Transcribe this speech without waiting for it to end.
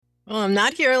Well, I'm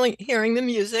not hearing the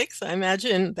music, so I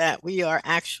imagine that we are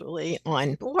actually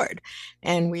on board.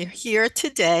 And we're here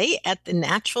today at the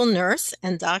Natural Nurse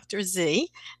and Dr. Z.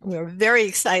 And we're very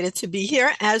excited to be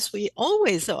here, as we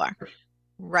always are,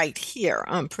 right here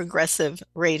on Progressive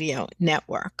Radio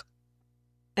Network.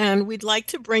 And we'd like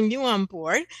to bring you on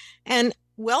board and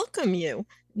welcome you,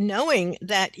 knowing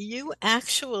that you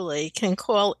actually can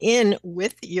call in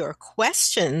with your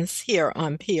questions here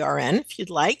on PRN if you'd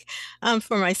like.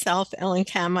 For myself, Ellen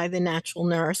Kamai, the natural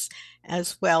nurse,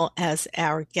 as well as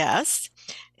our guest.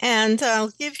 And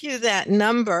I'll give you that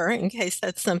number in case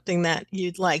that's something that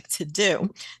you'd like to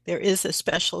do. There is a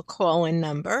special call-in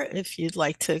number if you'd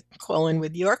like to call in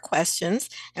with your questions,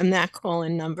 and that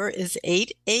call-in number is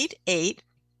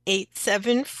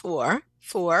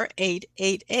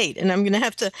 888-874-4888. And I'm going to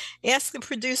have to ask the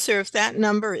producer if that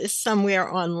number is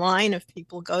somewhere online, if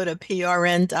people go to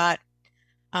prn.live,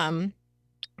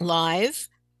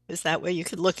 is that where you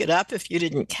could look it up if you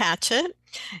didn't catch it.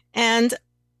 And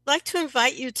I'd like to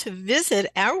invite you to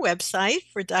visit our website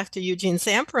for Dr. Eugene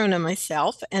Zamperone and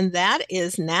myself, and that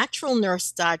is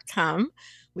naturalnurse.com.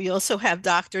 We also have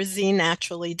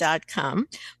drznaturally.com.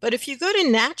 But if you go to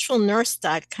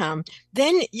naturalnurse.com,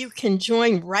 then you can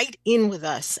join right in with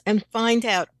us and find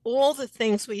out all the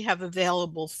things we have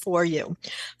available for you.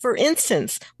 For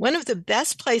instance, one of the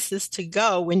best places to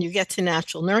go when you get to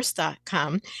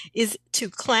naturalnurse.com is to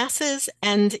classes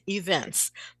and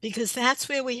events, because that's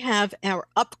where we have our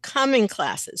upcoming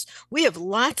classes. We have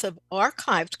lots of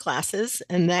archived classes,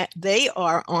 and that they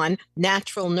are on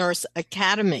Natural Nurse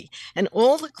Academy. And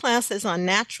all the classes on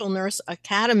Natural Nurse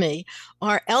Academy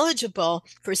are eligible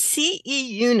for CE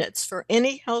units for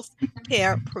any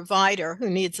healthcare provider who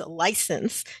needs a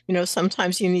license. You know,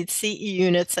 sometimes you need CE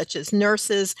units such as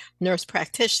nurses, nurse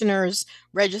practitioners,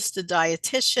 registered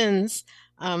dietitians,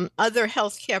 other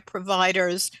healthcare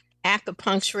providers,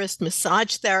 acupuncturists,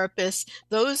 massage therapists.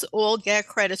 Those all get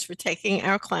credits for taking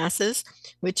our classes,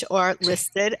 which are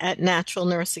listed at Natural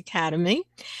Nurse Academy.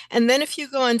 And then if you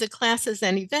go into classes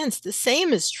and events, the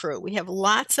same is true. We have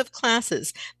lots of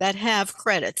classes that have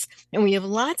credits, and we have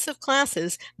lots of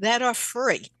classes that are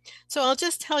free. So I'll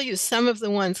just tell you some of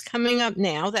the ones coming up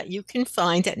now that you can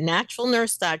find at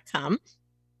naturalnurse.com.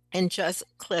 And just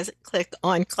click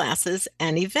on classes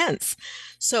and events.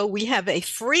 So we have a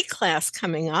free class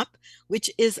coming up, which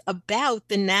is about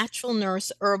the Natural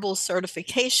Nurse Herbal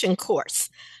Certification course.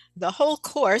 The whole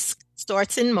course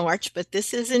starts in March, but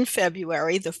this is in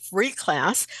February, the free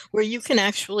class, where you can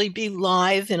actually be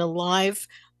live in a live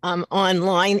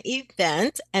online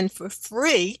event. And for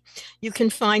free, you can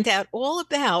find out all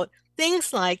about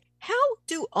things like, how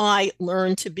do I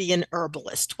learn to be an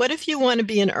herbalist? What if you want to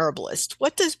be an herbalist?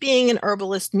 What does being an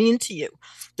herbalist mean to you?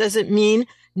 Does it mean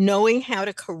knowing how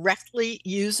to correctly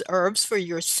use herbs for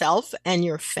yourself and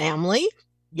your family?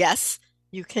 Yes,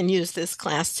 you can use this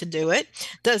class to do it.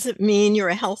 Does it mean you're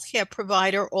a healthcare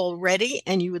provider already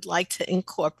and you would like to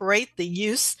incorporate the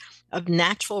use of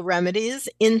natural remedies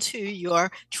into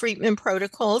your treatment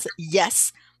protocols?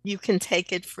 Yes, you can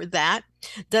take it for that.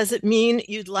 Does it mean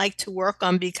you'd like to work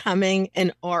on becoming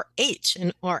an RH?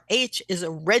 An RH is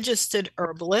a registered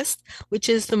herbalist, which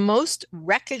is the most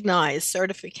recognized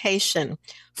certification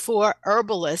for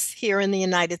herbalists here in the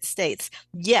United States.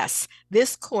 Yes,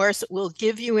 this course will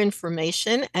give you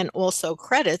information and also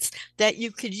credits that you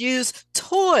could use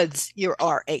towards your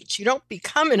RH. You don't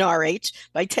become an RH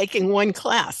by taking one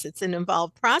class. It's an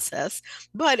involved process.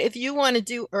 But if you want to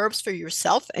do herbs for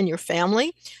yourself and your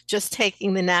family, just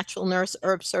taking the Natural Nurse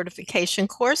Herb Certification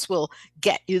course will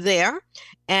get you there.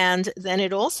 And then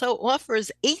it also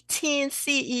offers 18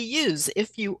 CEUs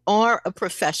if you are a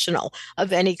professional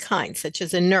of any kind, such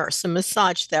as a nurse, a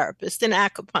massage therapist, an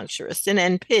acupuncturist,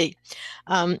 an NP,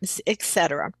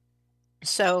 etc.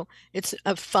 So it's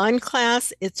a fun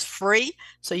class. It's free.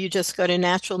 So you just go to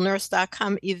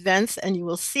naturalnurse.com events and you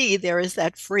will see there is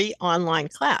that free online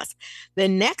class. The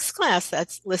next class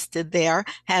that's listed there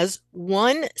has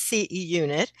one CE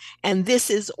unit, and this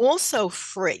is also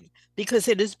free because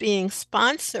it is being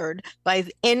sponsored by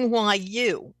the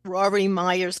NYU, Rory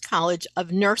Myers College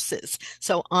of Nurses.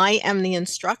 So I am the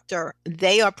instructor.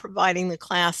 They are providing the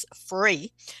class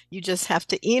free. You just have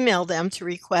to email them to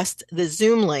request the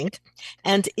Zoom link.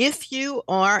 And if you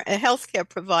are a healthcare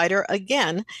provider,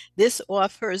 again, this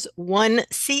offers one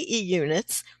CE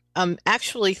units,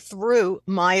 actually through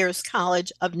Myers College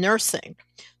of Nursing.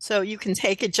 So you can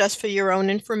take it just for your own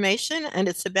information, and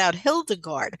it's about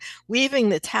Hildegard, weaving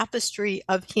the tapestry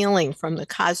of healing from the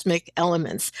cosmic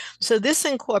elements. So this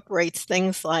incorporates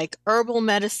things like herbal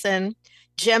medicine,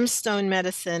 gemstone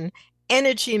medicine,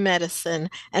 energy medicine,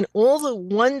 and all the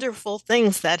wonderful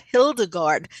things that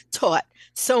Hildegard taught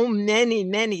so many,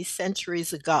 many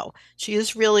centuries ago. She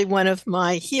is really one of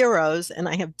my heroes, and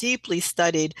I have deeply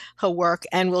studied her work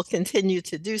and will continue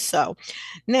to do so.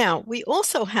 Now, we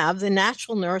also have the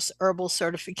Natural Nurse Herbal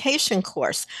Certification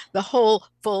course, the whole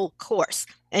full course,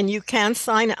 and you can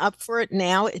sign up for it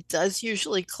now. It does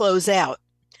usually close out.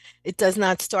 It does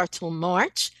not start till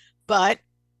March, but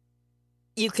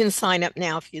you can sign up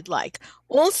now if you'd like.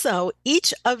 Also,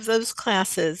 each of those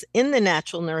classes in the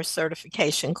Natural Nurse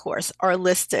Certification course are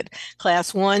listed,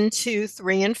 class 1, 2,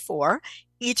 3, and 4.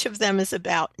 Each of them is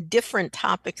about different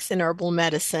topics in herbal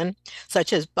medicine,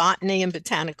 such as botany and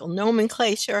botanical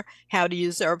nomenclature, how to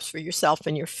use herbs for yourself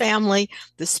and your family,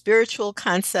 the spiritual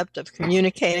concept of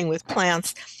communicating with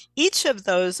plants. Each of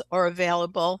those are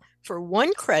available for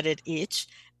 1 credit each,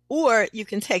 or you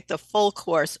can take the full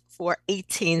course for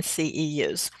 18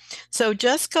 CEUs. So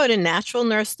just go to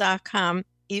naturalnurse.com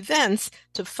events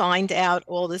to find out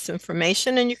all this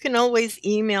information. And you can always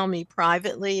email me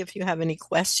privately if you have any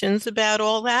questions about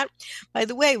all that. By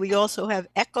the way, we also have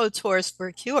Eco Tours for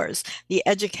Cures, the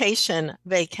education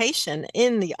vacation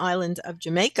in the island of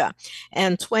Jamaica.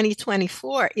 And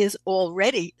 2024 is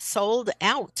already sold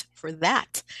out for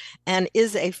that and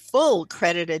is a full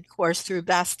credited course through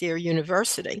Bastyr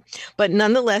University. But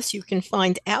nonetheless, you can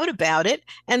find out about it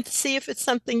and see if it's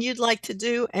something you'd like to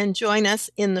do and join us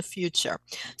in the future.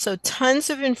 So tons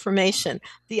of information.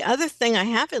 The other thing I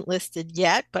haven't listed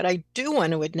yet, but I do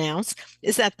want to announce,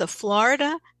 is that the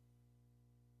Florida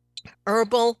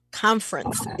Herbal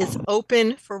Conference is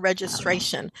open for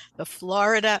registration, the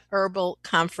Florida Herbal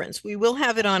Conference. We will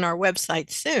have it on our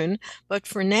website soon, but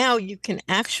for now, you can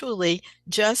actually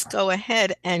just go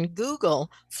ahead and Google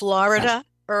Florida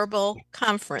Herbal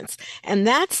Conference. And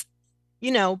that's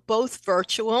both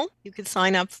virtual. You can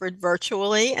sign up for it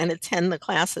virtually and attend the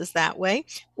classes that way,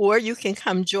 or you can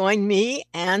come join me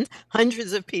and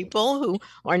hundreds of people who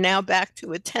are now back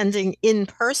to attending in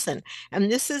person.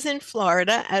 And this is in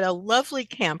Florida at a lovely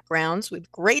campgrounds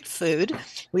with great food.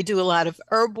 We do a lot of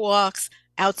herb walks,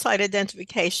 outside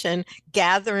identification,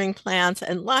 gathering plants,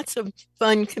 and lots of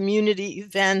fun community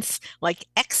events like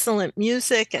excellent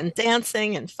music and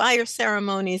dancing and fire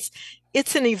ceremonies.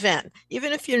 It's an event.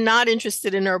 Even if you're not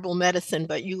interested in herbal medicine,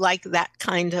 but you like that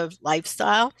kind of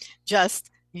lifestyle,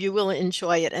 you will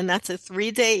enjoy it. And that's a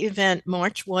 3-day event,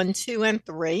 March 1, 2, and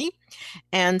 3.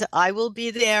 And I will be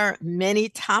there. Many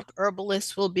top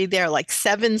herbalists will be there, like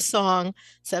Seven Song.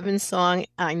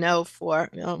 I know for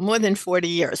more than 40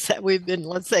 years that we've been,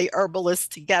 let's say, herbalists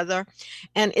together.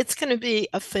 And it's going to be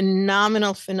a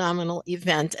phenomenal, phenomenal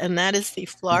event. And that is the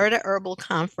Florida Herbal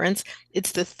Conference.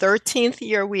 It's the 13th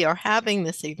year we are having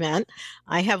this event.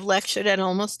 I have lectured at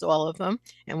almost all of them,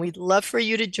 and we'd love for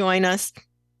you to join us.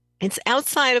 It's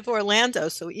outside of Orlando,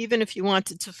 so even if you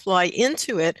wanted to fly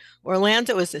into it,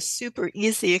 Orlando is a super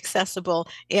easy, accessible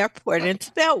airport, and it's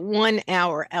about 1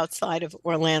 hour outside of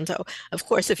Orlando. Of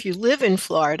course, if you live in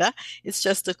Florida, it's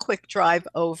just a quick drive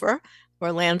over.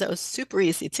 Orlando is super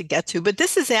easy to get to, but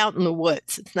this is out in the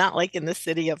woods. It's not like in the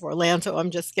city of Orlando.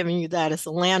 I'm just giving you that as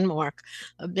a landmark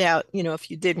about, if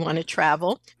you did want to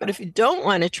travel. But if you don't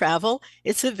want to travel,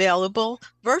 it's available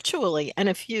virtually. And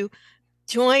if you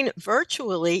join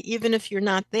virtually, even if you're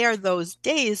not there those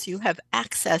days, you have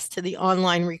access to the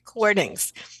online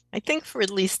recordings, I think for at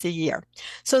least a year.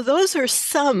 So those are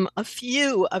a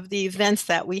few of the events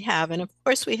that we have. And of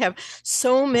course, we have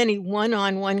so many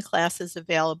one-on-one classes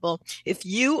available. If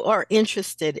you are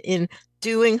interested in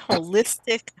doing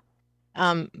holistic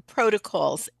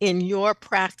protocols in your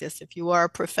practice, if you are a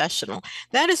professional,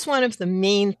 that is one of the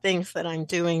main things that I'm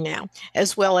doing now,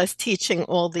 as well as teaching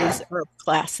all these herb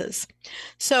classes.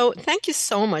 So thank you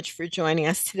so much for joining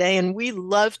us today, and we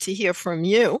love to hear from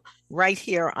you right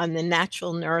here on The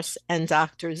Natural Nurse and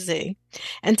Dr. Z.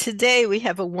 And today we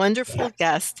have a wonderful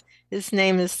guest. His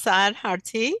name is Saad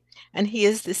Harti, and he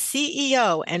is the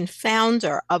CEO and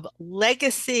founder of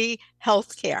Legacy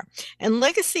Healthcare. And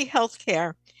Legacy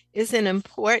Healthcare is an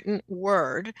important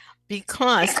word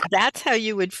because that's how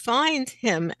you would find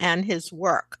him and his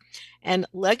work. And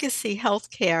Legacy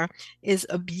Healthcare is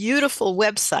a beautiful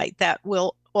website that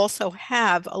will also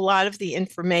have a lot of the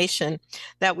information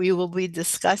that we will be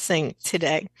discussing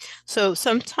today. So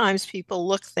sometimes people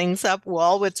look things up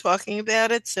while we're talking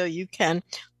about it, so you can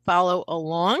follow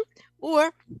along,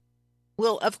 or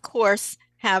we'll, of course,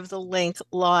 have the link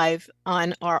live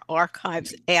on our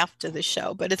archives after the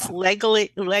show, but it's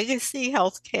Legacy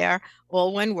Healthcare,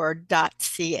 all one word,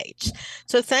 .ch.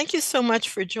 So thank you so much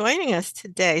for joining us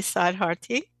today, Saad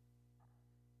Harti.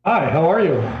 Hi, how are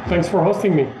you? Thanks for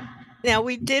hosting me. Now,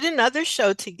 we did another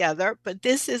show together, but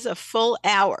this is a full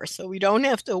hour, so we don't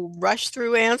have to rush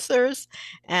through answers,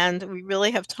 and we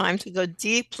really have time to go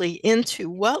deeply into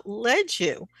what led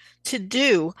you to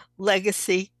do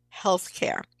legacy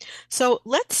healthcare. So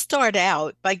let's start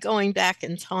out by going back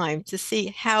in time to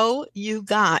see how you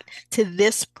got to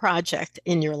this project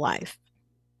in your life.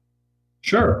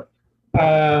 Sure.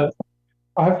 Uh,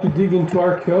 I have to dig into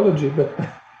archaeology, but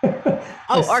I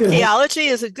Oh, still have. archaeology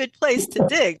is a good place to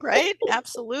dig, right?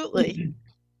 Absolutely.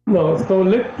 No, so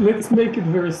let's make it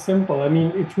very simple. I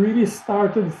mean, it really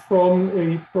started from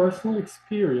a personal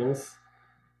experience.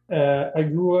 I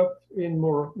grew up in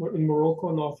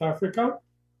Morocco, North Africa,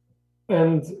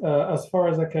 and as far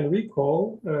as I can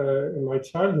recall, in my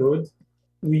childhood,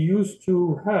 we used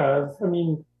to have, I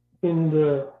mean, in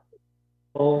the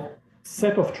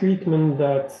set of treatment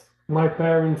that my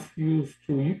parents used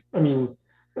to, I mean,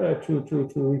 to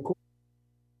record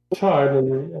a child,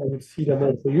 and I would see them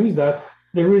also use that.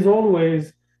 There is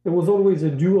always there was always a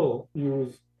dual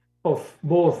use of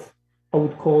both. I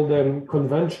would call them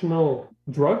conventional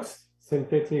drugs,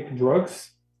 synthetic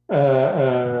drugs,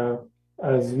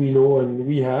 as we know and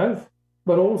we have,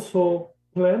 but also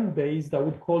plant-based. I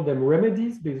would call them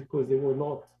remedies because they were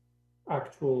not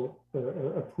actual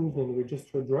approved and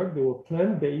registered drug. They were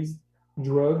plant-based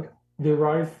drug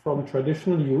derived from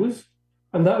traditional use,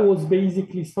 and that was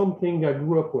basically something I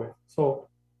grew up with. So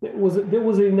there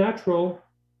was a natural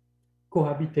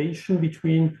cohabitation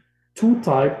between two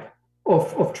type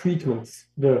of treatments: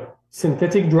 the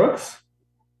synthetic drugs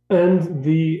and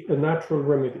the natural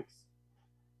remedies.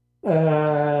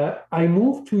 I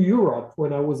moved to Europe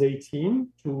when I was 18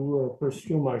 to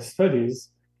pursue my studies.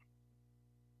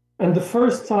 And the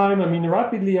first time, I mean,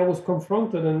 rapidly I was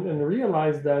confronted and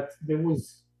realized that there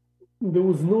was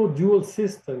no dual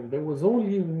system. There was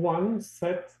only one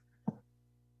set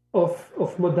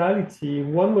of modality,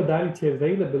 one modality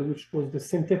available, which was the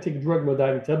synthetic drug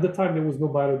modality. At the time, there was no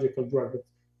biological drug, but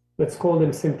let's call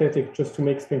them synthetic just to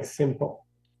make things simple.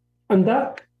 And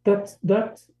that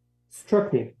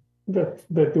struck me that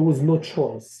there was no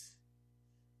choice,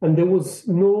 and there was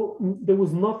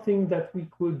nothing that we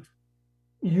could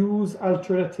use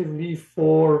alternatively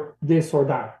for this or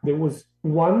that. There was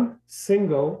one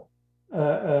single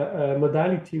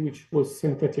modality, which was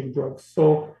synthetic drugs.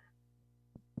 So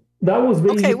that was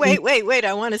Okay, basically. wait.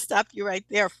 I want to stop you right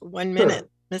there for 1 minute,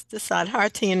 Sure. Mr.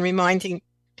 Sadharti, and reminding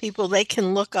people they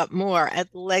can look up more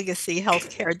at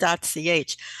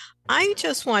legacyhealthcare.ch. I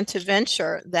just want to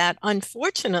venture that,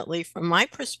 unfortunately, from my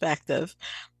perspective,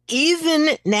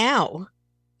 even now,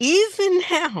 even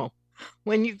now,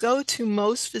 when you go to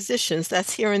most physicians,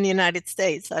 that's here in the United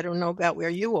States, I don't know about where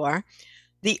you are,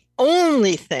 the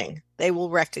only thing they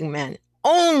will recommend,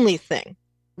 only thing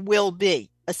will be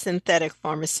a synthetic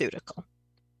pharmaceutical.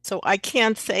 So I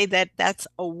can't say that that's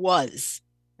a was.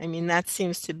 I mean, that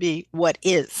seems to be what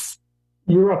is.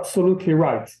 You're absolutely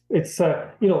right. It's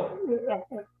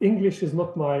English is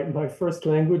not my first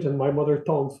language and my mother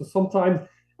tongue. So sometimes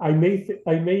I may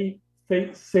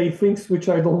say things which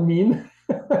I don't mean.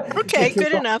 Okay, But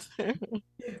good enough.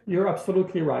 you're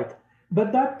absolutely right.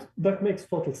 But that makes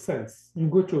total sense. You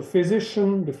go to a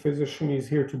physician, the physician is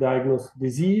here to diagnose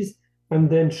disease and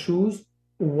then choose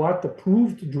what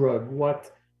approved drug,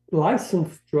 what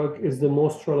licensed drug is the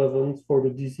most relevant for the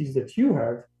disease that you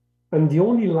have. And the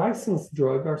only licensed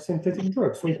drug are synthetic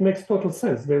drugs. So it makes total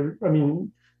sense. I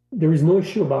mean, there is no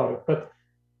issue about it. But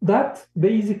that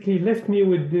basically left me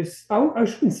with this, I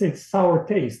shouldn't say sour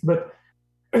taste, but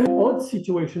an odd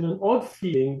situation, an odd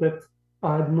feeling that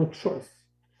I had no choice.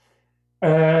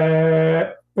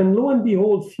 And lo and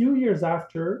behold, a few years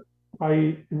after,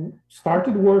 I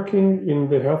started working in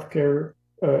the healthcare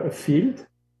field.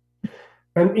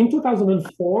 And in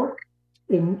 2004,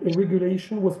 a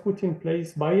regulation was put in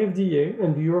place by FDA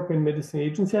and the European Medicine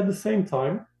Agency at the same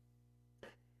time,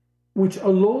 which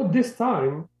allowed this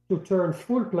time to turn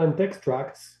full plant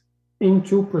extracts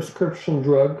into prescription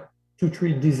drug to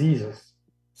treat diseases.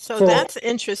 So So that's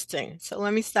interesting. So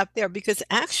let me stop there because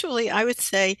actually, I would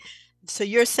say, so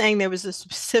you're saying there was a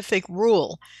specific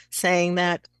rule saying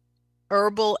that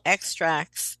herbal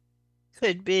extracts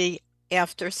could be,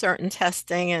 after certain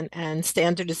testing and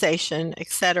standardization, et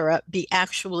cetera, be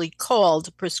actually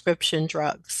called prescription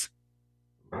drugs.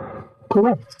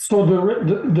 correct. So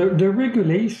the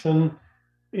regulation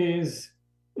is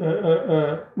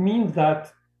means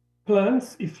that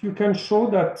plants, if you can show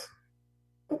that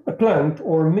a plant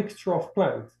or a mixture of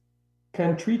plants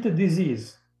can treat a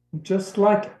disease just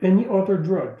like any other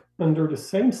drug under the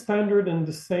same standard and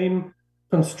the same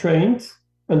constraints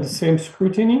and the same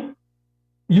scrutiny,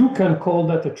 you can call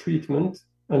that a treatment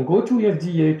and go to the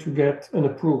FDA to get an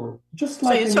approval, just So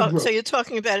like any so drug. you're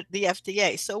talking about the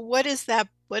FDA. So what is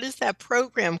that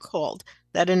program called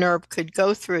that an herb could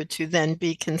go through to then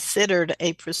be considered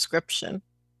a prescription?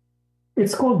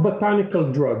 It's called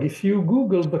botanical drug. If you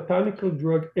Google botanical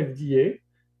drug FDA,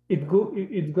 it's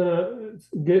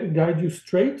gonna guide you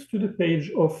straight to the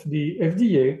page of the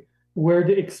FDA where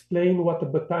they explain what a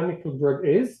botanical drug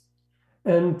is,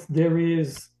 and there is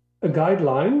a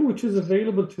guideline which is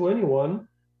available to anyone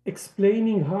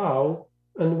explaining how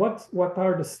and what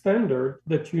are the standards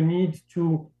that you need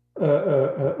to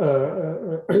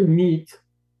meet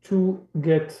to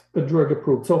get a drug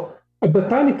approved. So a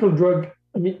botanical drug,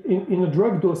 I mean, in a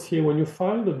drug dossier, when you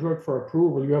file the drug for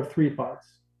approval, you have three parts.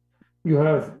 You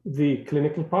have the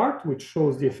clinical part, which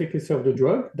shows the efficacy of the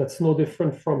drug. That's no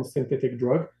different from synthetic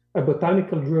drug. A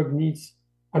botanical drug needs,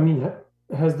 I mean,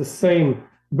 has the same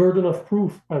burden of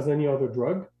proof as any other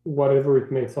drug, whatever it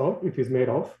is made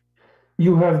of.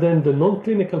 You have then the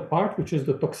non-clinical part, which is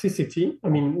the toxicity. I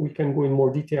mean, we can go in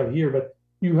more detail here, but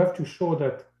you have to show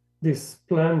that this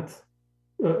plant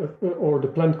or the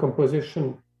plant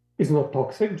composition is not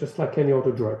toxic, just like any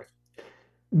other drug.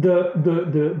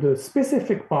 The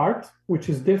specific part, which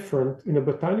is different in a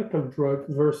botanical drug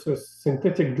versus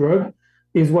synthetic drug,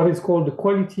 is what is called the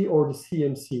quality or the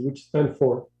CMC, which stands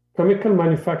for chemical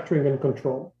manufacturing and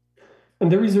control.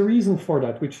 And there is a reason for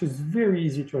that, which is very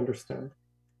easy to understand.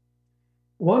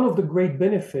 One of the great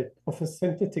benefits of a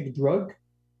synthetic drug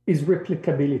is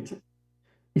replicability.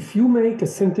 If you make a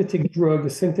synthetic drug, a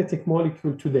synthetic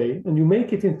molecule today, and you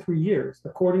make it in 3 years,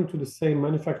 according to the same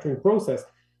manufacturing process,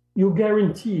 you're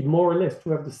guaranteed more or less to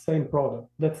have the same product.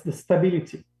 That's the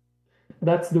stability.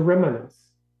 That's the remanence.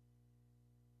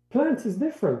 Plants is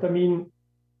different. I mean,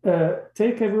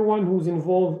 take everyone who's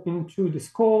involved into this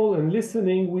call and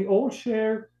listening. We all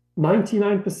share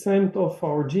 99% of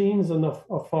our genes and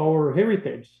of our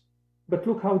heritage. But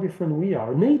look how different we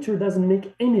are. Nature doesn't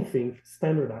make anything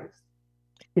standardized.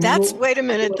 Wait a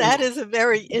minute, that is a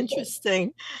very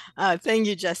interesting thing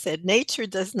you just said. Nature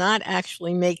does not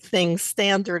actually make things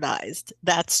standardized.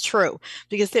 That's true,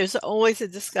 because there's always a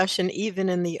discussion, even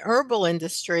in the herbal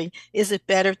industry, is it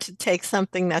better to take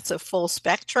something that's a full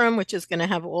spectrum, which is going to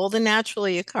have all the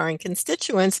naturally occurring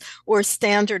constituents, or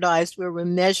standardized where we're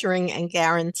measuring and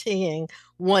guaranteeing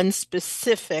one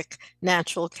specific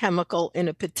natural chemical in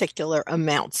a particular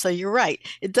amount. So you're right,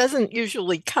 it doesn't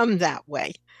usually come that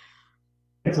way.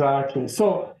 Exactly.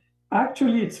 So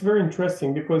actually, it's very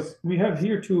interesting because we have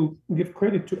here to give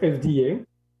credit to FDA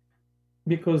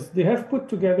because they have put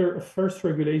together a first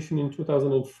regulation in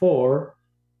 2004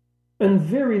 and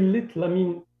very little. I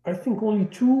mean, I think only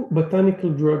 2 botanical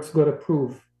drugs got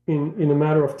approved in a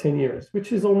matter of 10 years,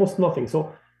 which is almost nothing.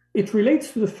 So it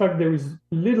relates to the fact there is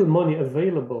little money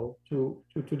available to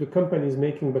the companies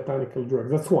making botanical drugs.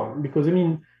 That's one, because I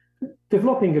mean,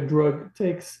 developing a drug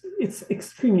it's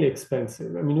extremely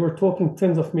expensive. I mean, we're talking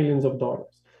tens of millions of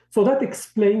dollars. So that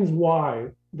explains why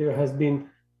there has been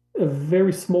a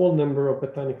very small number of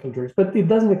botanical drugs, but it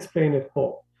doesn't explain it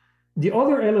all. The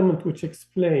other element which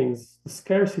explains the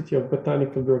scarcity of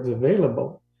botanical drugs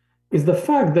available is the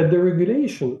fact that the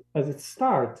regulation, as it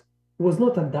started, was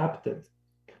not adapted.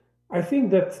 I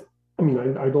think that, I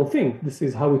mean, I don't think this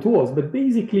is how it was, but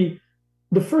basically,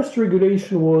 the first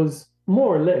regulation was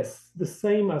more or less the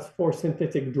same as for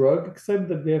synthetic drug, except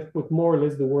that they have put more or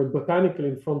less the word botanical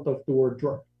in front of the word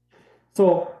drug.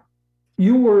 So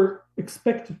you were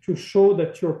expected to show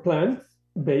that your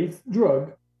plant-based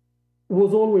drug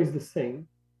was always the same,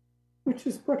 which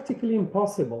is practically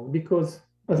impossible because,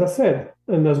 as I said,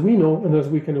 and as we know, and as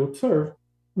we can observe,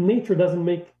 nature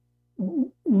doesn't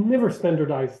never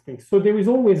standardize things. So there is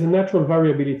always a natural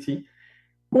variability,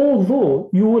 although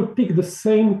you will pick the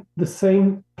same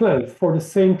plant for the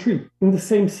same tree in the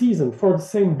same season for the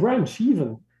same branch,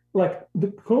 even like the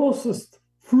closest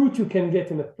fruit you can get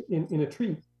in a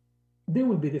tree, they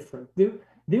will be different.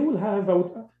 They will have,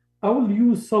 I will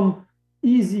use some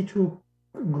easy to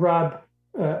grab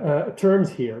terms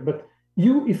here, but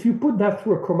if you put that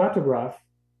through a chromatograph,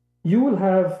 you will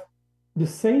have the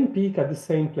same peak at the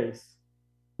same place,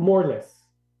 more or less.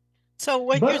 So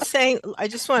what you're But saying, I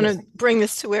just want yes, to bring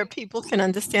this to where people can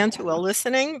understand who are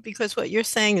listening, because what you're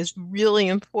saying is really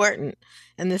important.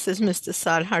 And this is Mr.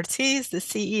 Saad Hartiz, the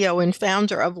CEO and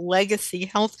founder of Legacy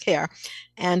Healthcare.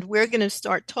 And we're going to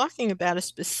start talking about a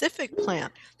specific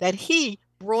plant that he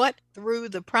brought through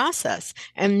the process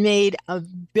and made a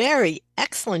very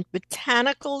excellent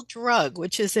botanical drug,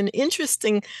 which is an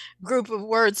interesting group of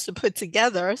words to put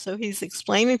together. So he's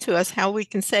explaining to us how we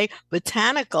can say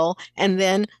botanical and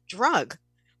then drug.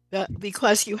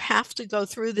 because you have to go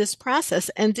through this process.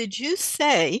 And did you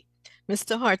say,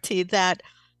 Mr. Harty, that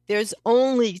there's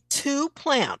only 2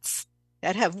 plants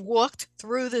that have walked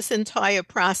through this entire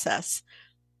process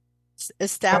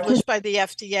established by the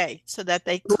FDA so that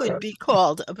they could be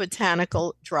called a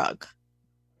botanical drug?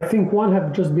 I think one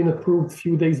have just been approved a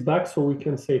few days back, so we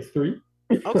can say 3.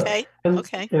 Okay. and,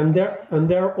 Okay. And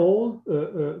they're all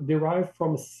derived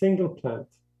from a single plant.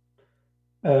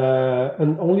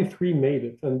 And only 3 made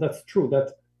it. And that's true.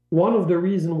 That one of the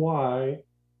reasons why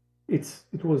it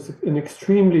was an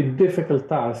extremely difficult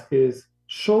task is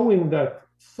showing that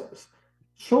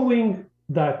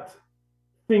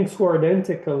things were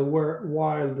identical,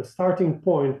 while the starting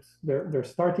point, their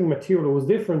starting material was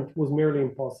different, was merely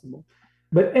impossible.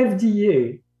 But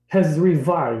FDA has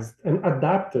revised and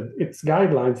adapted its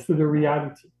guidelines to the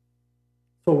reality.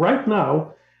 So right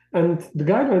now, and the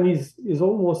guideline is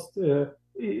almost,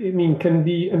 can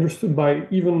be understood by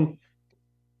even,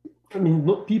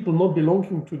 not people not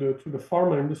belonging to the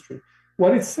pharma industry.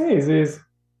 What it says is,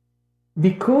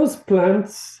 because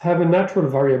plants have a natural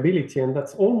variability, and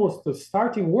that's almost the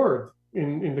starting word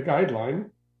in the guideline,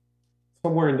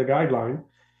 somewhere in the guideline,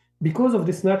 because of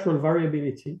this natural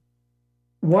variability,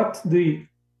 what the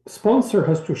sponsor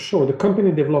has to show, the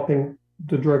company developing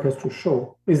the drug has to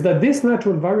show, is that this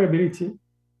natural variability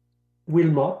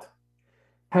will not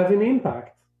have an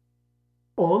impact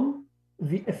on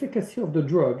the efficacy of the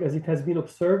drug as it has been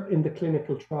observed in the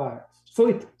clinical trials. So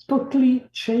it totally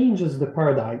changes the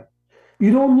paradigm.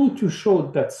 You don't need to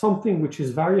show that something which is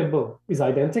variable is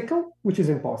identical, which is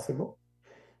impossible.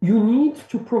 You need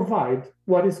to provide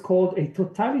what is called a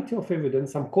totality of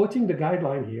evidence. I'm quoting the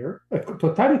guideline here, a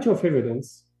totality of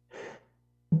evidence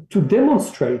to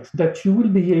demonstrate that you will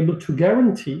be able to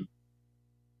guarantee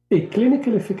a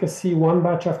clinical efficacy one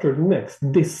batch after the next,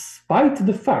 despite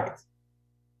the fact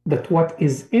that what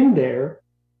is in there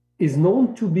is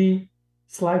known to be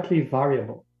slightly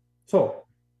variable. So,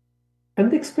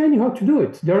 and they explain you how to do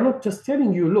it. They're not just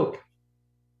telling you, look,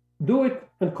 do it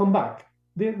and come back.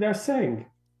 They're saying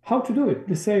how to do it.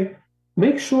 They say,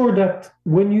 make sure that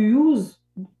when you use,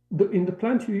 in the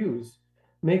plant you use,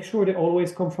 make sure they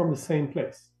always come from the same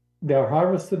place. They are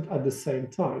harvested at the same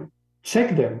time.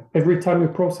 Check them every time you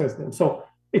process them. So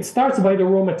it starts by the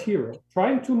raw material,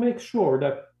 trying to make sure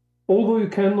that although you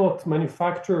cannot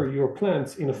manufacture your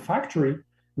plants in a factory,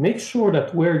 make sure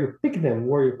that where you pick them,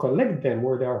 where you collect them,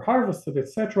 where they are harvested,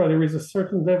 etc., there is a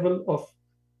certain level of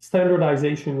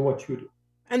standardization in what you do.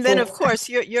 And then, of course,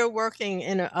 you're working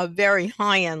in a very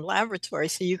high-end laboratory,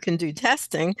 so you can do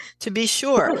testing to be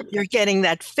sure you're getting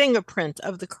that fingerprint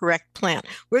of the correct plant.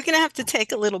 We're going to have to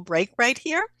take a little break right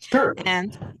here. Sure.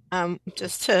 And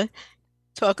just to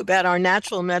talk about our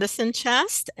natural medicine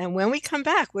chest. And when we come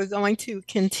back, we're going to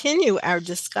continue our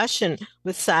discussion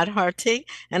with Saad Harty.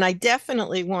 And I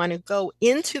definitely want to go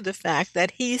into the fact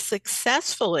that he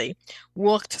successfully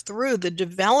walked through the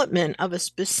development of a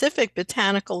specific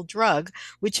botanical drug,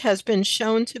 which has been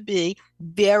shown to be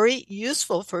very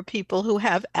useful for people who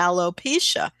have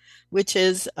alopecia, which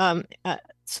is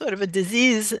sort of a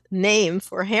disease name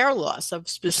for hair loss of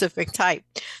specific type.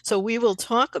 So we will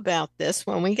talk about this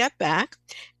when we get back.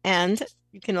 And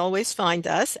you can always find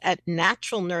us at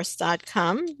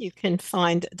naturalnurse.com. You can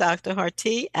find Dr.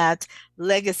 Harty at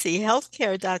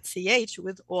legacyhealthcare.ch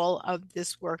with all of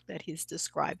this work that he's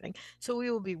describing. So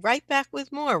we will be right back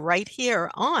with more right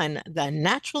here on The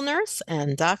Natural Nurse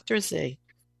and Dr. Z.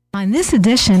 On this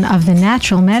edition of the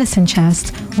Natural Medicine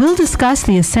Chest, we'll discuss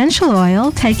the essential oil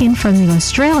taken from the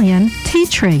Australian tea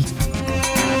tree.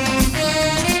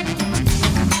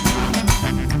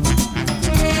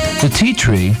 The tea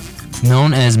tree,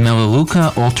 known as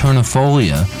Melaleuca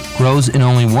alternifolia, grows in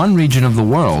only one region of the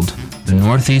world, the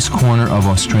northeast corner of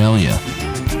Australia.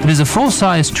 It is a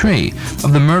full-size tree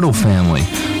of the myrtle family,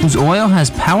 whose oil has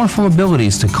powerful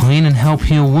abilities to clean and help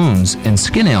heal wounds and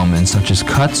skin ailments such as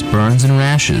cuts, burns, and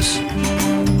rashes.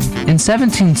 In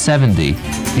 1770,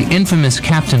 the infamous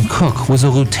Captain Cook was a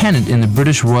lieutenant in the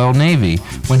British Royal Navy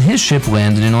when his ship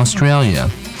landed in Australia.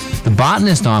 The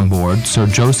botanist on board, Sir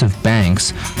Joseph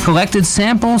Banks, collected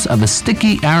samples of a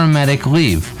sticky aromatic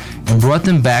leaf and brought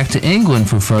them back to England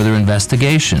for further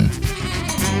investigation.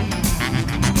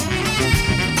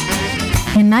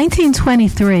 In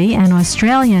 1923, an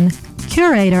Australian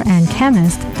curator and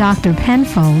chemist, Dr.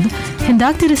 Penfold,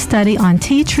 conducted a study on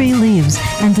tea tree leaves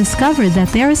and discovered that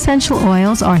their essential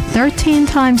oils are 13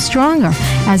 times stronger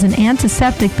as an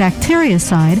antiseptic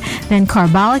bactericide than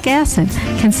carbolic acid,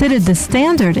 considered the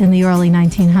standard in the early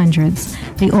 1900s.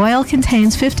 The oil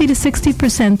contains 50 to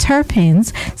 60%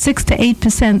 terpenes, 6 to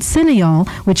 8% cineol,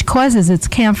 which causes its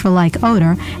camphor-like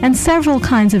odor, and several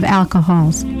kinds of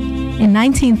alcohols. In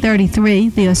 1933,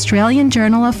 the Australian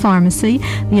Journal of Pharmacy,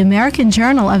 the American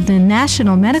Journal of the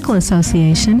National Medical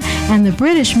Association, and the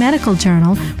British Medical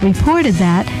Journal reported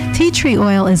that tea tree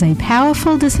oil is a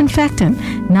powerful disinfectant,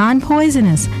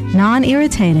 non-poisonous,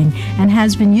 non-irritating, and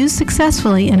has been used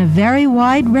successfully in a very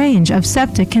wide range of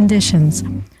septic conditions.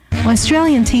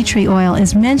 Australian tea tree oil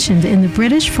is mentioned in the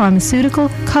British Pharmaceutical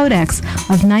Codex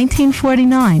of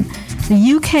 1949,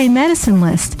 the UK Medicine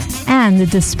List, and the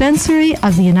Dispensary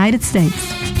of the United States.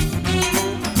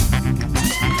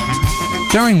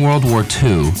 During World War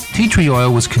II, tea tree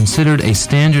oil was considered a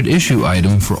standard issue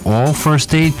item for all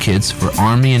first aid kits for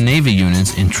Army and Navy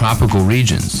units in tropical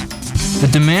regions. The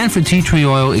demand for tea tree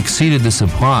oil exceeded the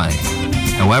supply.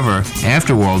 However,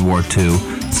 after World War II,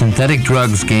 synthetic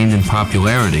drugs gained in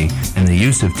popularity and the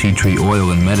use of tea tree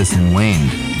oil in medicine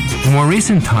waned. In more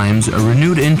recent times, a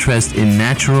renewed interest in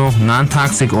natural,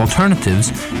 non-toxic alternatives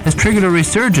has triggered a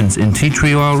resurgence in tea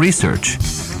tree oil research.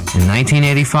 In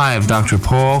 1985, Dr.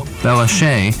 Paul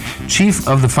Belachet, chief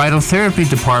of the phytotherapy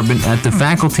department at the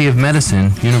Faculty of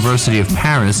Medicine, University of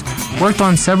Paris, worked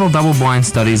on several double-blind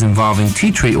studies involving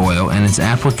tea tree oil and its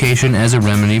application as a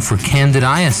remedy for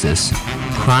candidiasis,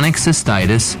 chronic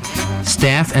cystitis,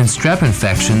 staph and strep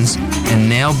infections, and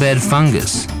nail bed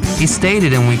fungus. He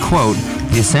stated, and we quote,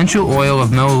 "The essential oil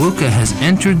of Melaleuca has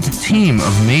entered the team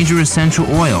of major essential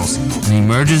oils and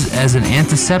emerges as an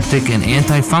antiseptic and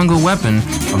antifungal weapon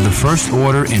of the first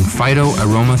order in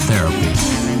phytoaromatherapy."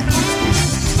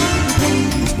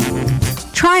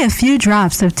 Try a few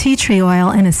drops of tea tree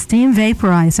oil in a steam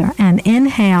vaporizer and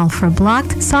inhale for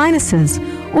blocked sinuses,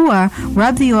 or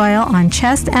rub the oil on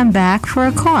chest and back for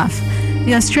a cough.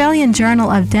 The Australian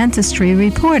Journal of Dentistry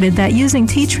reported that using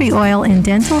tea tree oil in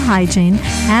dental hygiene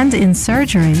and in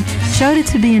surgery showed it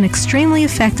to be an extremely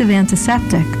effective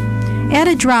antiseptic. Add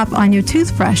a drop on your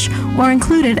toothbrush or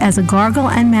include it as a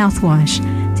gargle and mouthwash.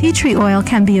 Tea tree oil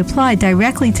can be applied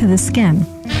directly to the skin.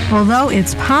 Although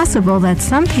it's possible that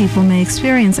some people may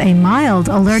experience a mild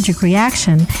allergic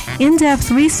reaction,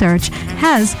 in-depth research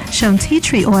has shown tea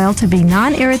tree oil to be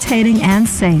non-irritating and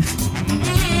safe.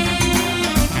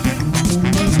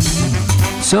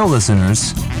 So,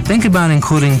 listeners, think about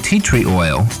including tea tree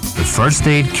oil, the first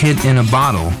aid kit in a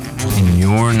bottle, in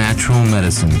your natural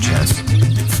medicine chest.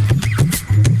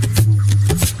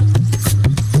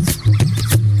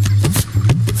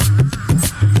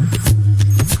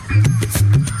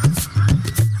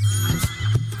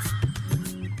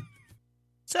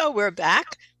 So we're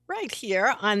back right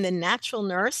here on The Natural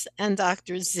Nurse and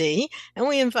Dr. Z, and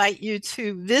we invite you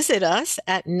to visit us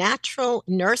at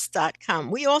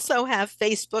naturalnurse.com. We also have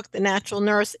Facebook, The Natural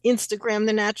Nurse, Instagram,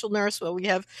 The Natural Nurse, where we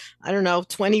have,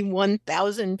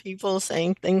 21,000 people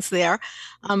saying things there.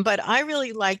 But I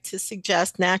really like to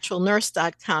suggest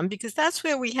naturalnurse.com because that's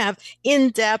where we have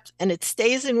in-depth and it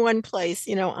stays in one place.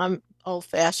 I'm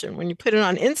old-fashioned. When you put it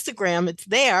on Instagram, it's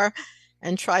there,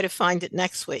 and try to find it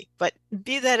next week. But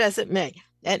be that as it may,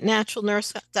 at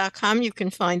naturalnurse.com, you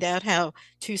can find out how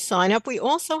to sign up. We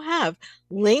also have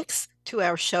links to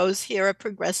our shows here at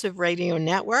Progressive Radio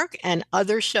Network and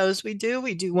other shows we do.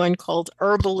 We do one called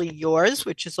Herbally Yours,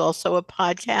 which is also a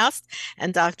podcast,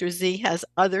 and Dr. Z has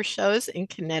other shows in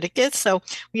Connecticut. So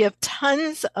we have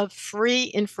tons of free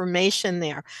information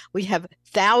there. We have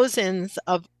thousands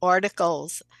of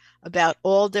articles about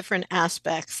all different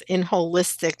aspects in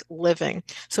holistic living.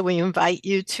 So we invite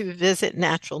you to visit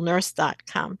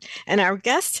naturalnurse.com. And our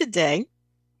guest today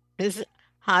is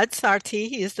Had Sarti.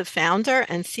 He is the founder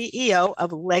and CEO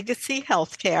of Legacy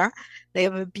Healthcare. They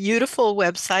have a beautiful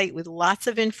website with lots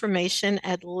of information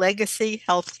at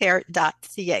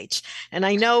legacyhealthcare.ch. And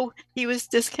I know he was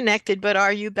disconnected, but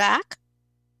are you back?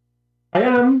 I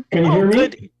am. Can you hear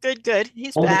me? Good.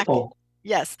 He's Wonderful. back.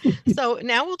 Yes. So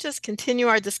now we'll just continue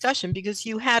our discussion because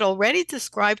you had already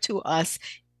described to us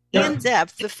in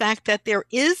depth the fact that there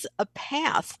is a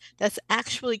path that's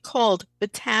actually called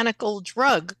botanical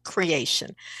drug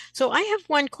creation. So I have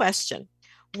one question.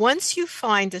 Once you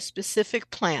find a specific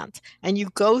plant and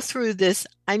you go through this,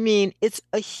 it's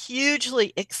a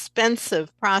hugely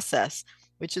expensive process,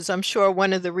 which is, I'm sure,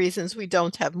 one of the reasons we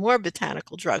don't have more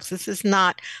botanical drugs. This is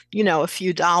not, a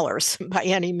few dollars by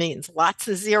any means. Lots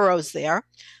of zeros there,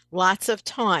 lots of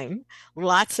time,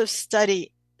 lots of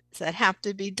study that have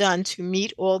to be done to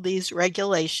meet all these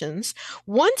regulations.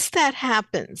 Once that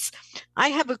happens, I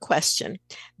have a question.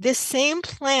 This same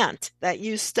plant that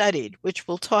you studied, which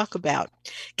we'll talk about,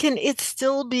 can it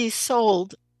still be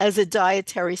sold as a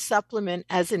dietary supplement,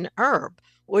 as an herb?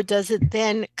 Or does it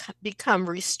then become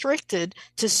restricted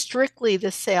to strictly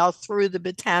the sale through the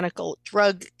botanical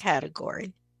drug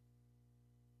category?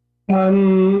 I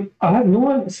have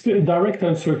no direct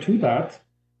answer to that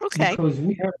Okay. because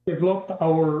we have developed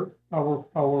our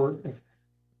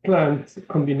plant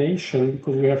combination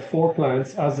because we have 4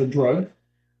 plants as a drug.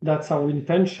 That's our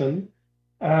intention.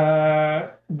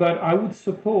 But I would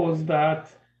suppose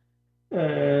that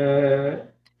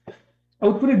I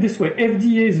would put it this way: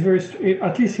 FDA is very,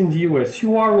 at least in the US,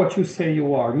 you are what you say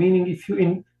you are. Meaning,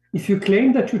 if you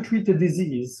claim that you treat a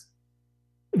disease,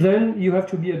 then you have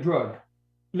to be a drug.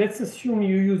 Let's assume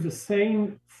you use the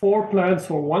same 4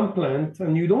 plants or 1 plant,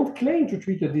 and you don't claim to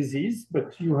treat a disease,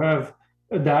 but you have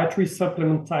a dietary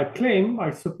supplement type claim.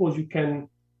 I suppose you can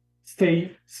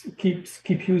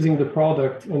keep using the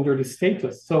product under the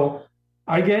status. So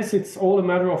I guess it's all a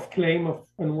matter of claim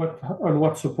and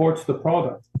what supports the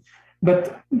product.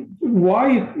 But why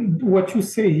what you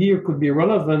say here could be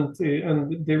relevant,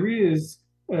 and there is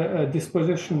a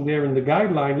disposition there in the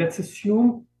guideline. Let's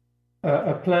assume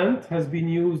a plant has been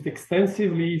used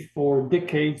extensively for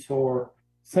decades or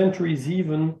centuries,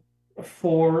 even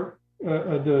for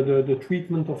the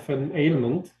treatment of an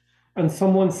ailment. And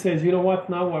someone says, you know what,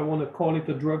 now I want to call it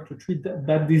a drug to treat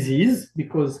that disease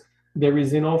because there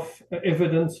is enough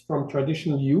evidence from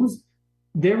traditional use.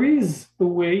 There is a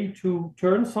way to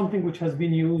turn something which has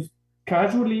been used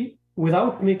casually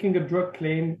without making a drug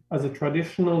claim as a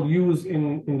traditional use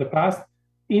in the past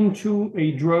into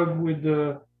a drug with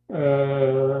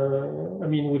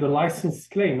with a licensed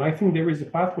claim. I think there is a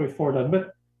pathway for that.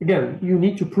 But again, you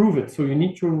need to prove it. So you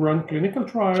need to run clinical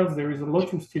trials. There is a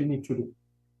lot you still need to do.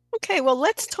 Okay, well,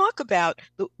 let's talk about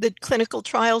the clinical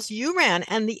trials you ran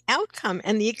and the outcome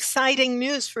and the exciting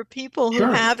news for people who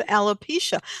have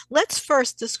alopecia. Let's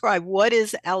first describe what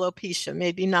is alopecia.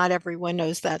 Maybe not everyone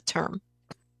knows that term.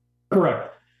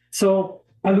 Correct. So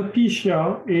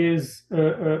alopecia is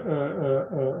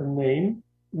a name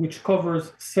which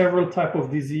covers several types of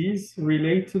disease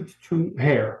related to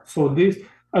hair. So this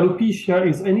alopecia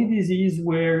is any disease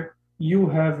where you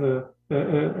have a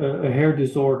hair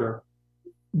disorder.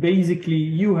 Basically,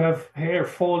 you have hair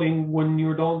falling when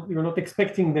you're not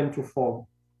expecting them to fall,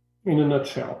 in a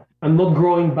nutshell, and not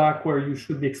growing back where you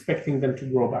should be expecting them to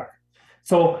grow back.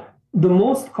 So the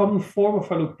most common form of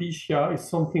alopecia is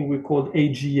something we call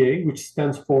AGA, which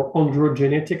stands for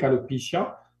androgenetic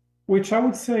alopecia, which I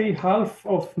would say half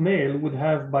of male would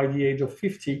have by the age of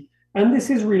 50. And this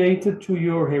is related to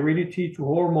your heredity, to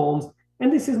hormones,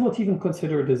 and this is not even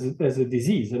considered as a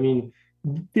disease. I mean,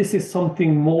 this is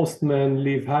something most men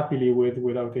live happily with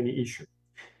without any issue.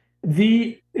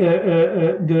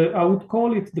 I would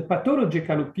call it the pathologic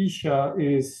alopecia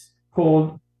is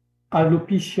called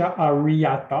alopecia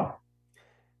areata,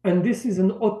 and this is an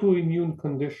autoimmune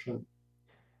condition.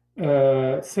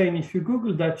 Saying if you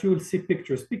Google that, you will see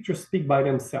pictures. Pictures speak by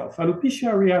themselves.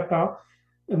 Alopecia areata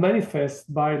manifests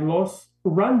by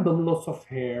random loss of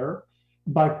hair,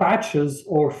 by patches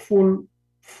or full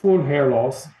hair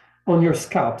loss on your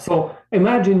scalp. So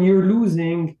imagine you're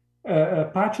losing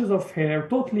patches of hair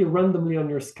totally randomly on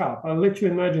your scalp. I'll let you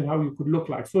imagine how you could look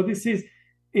like. So this is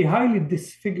a highly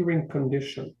disfiguring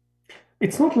condition.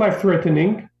 It's not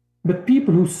life-threatening, but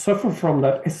people who suffer from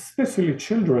that, especially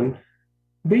children,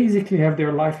 basically have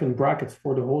their life in brackets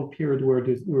for the whole period where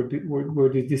this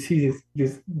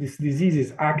disease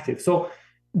is active. So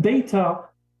data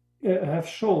have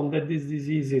shown that this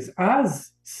disease is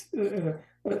as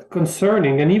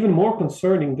concerning and even more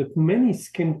concerning than many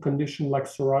skin conditions like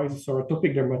psoriasis or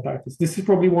atopic dermatitis. This is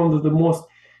probably one of the most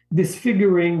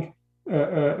disfiguring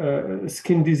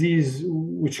skin disease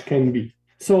which can be.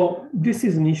 So this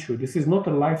is an issue. This is not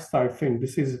a lifestyle thing.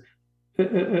 This is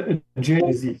a genetic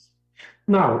disease.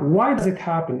 Now, why does it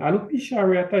happen? Alopecia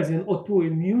areata is an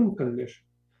autoimmune condition.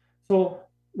 So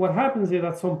what happens is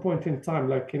at some point in time,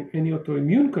 like in any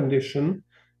autoimmune condition,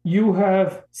 you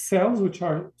have cells which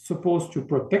are supposed to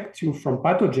protect you from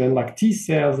pathogen, like T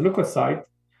cells, leukocytes,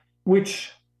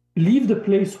 which leave the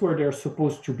place where they're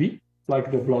supposed to be, like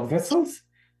the blood vessels.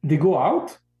 They go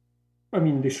out. I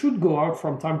mean, they should go out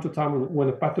from time to time when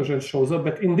a pathogen shows up,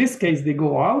 but in this case, they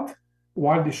go out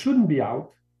while they shouldn't be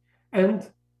out, and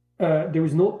there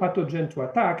is no pathogen to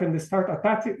attack, and they start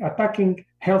attacking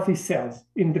healthy cells.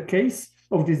 In the case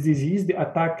of this disease, they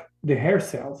attack the hair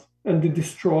cells, and they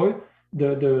destroy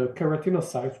the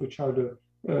keratinocytes, which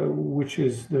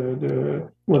is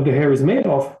what the hair is made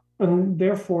of, and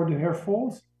therefore the hair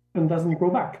falls and doesn't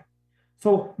grow back.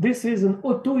 So this is an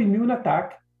autoimmune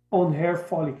attack on hair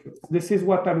follicles. This is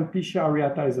what alopecia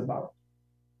areata is about.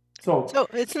 So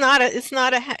it's not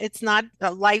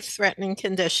a life-threatening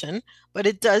condition, but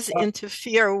it does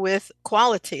interfere with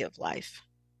quality of life.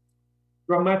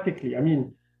 Dramatically. I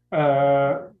mean,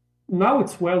 now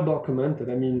it's well documented.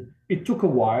 I mean, it took a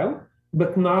while,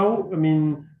 but now, I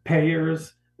mean,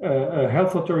 payers,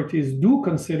 health authorities do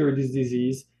consider this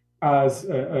disease as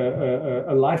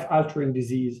a life-altering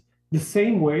disease, the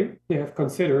same way they have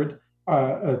considered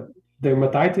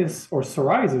dermatitis or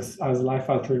psoriasis as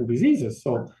life-altering diseases.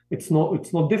 So it's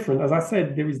not different. As I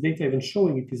said, there is data even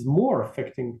showing it is more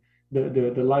affecting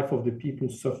the life of the people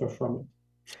who suffer from it.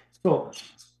 So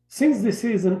since this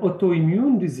is an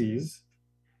autoimmune disease,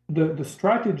 the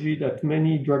strategy that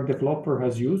many drug developer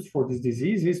has used for this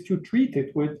disease is to treat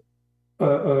it with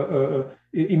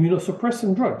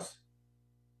immunosuppressant drugs,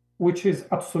 which is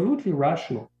absolutely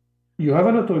rational. You have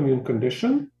an autoimmune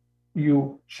condition,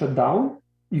 you shut down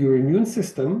your immune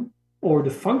system or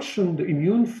the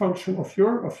immune function of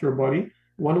your body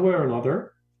one way or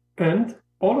another, and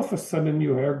all of a sudden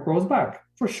your hair grows back,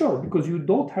 for sure, because you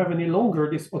don't have any longer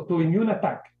this autoimmune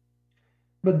attack.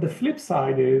 But the flip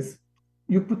side is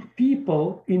you put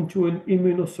people into an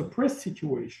immunosuppressed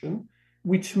situation,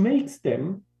 which makes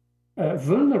them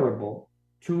vulnerable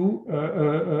to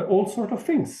all sorts of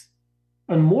things,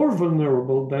 and more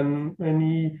vulnerable than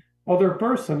any other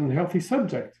person, healthy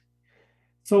subject.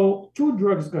 So 2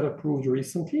 drugs got approved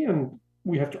recently, and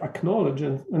we have to acknowledge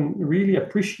and really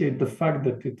appreciate the fact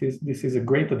that this is a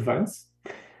great advance.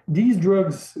 These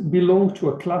drugs belong to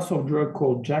a class of drug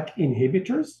called JAK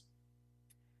inhibitors.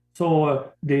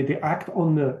 So they act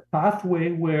on the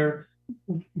pathway where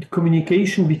the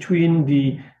communication between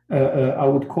the, I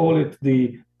would call it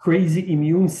the crazy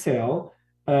immune cell,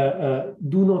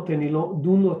 do not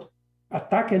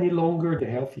attack any longer the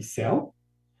healthy cell.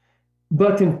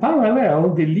 But in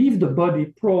parallel, they leave the body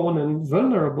prone and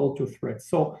vulnerable to threats.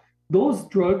 So those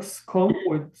drugs come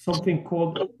with something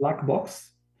called a black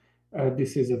box.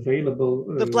 This is available.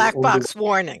 The black box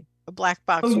warning. The black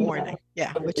box warning.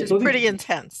 Yeah, which is pretty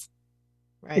intense.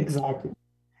 Right. Exactly.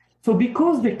 So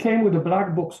because they came with a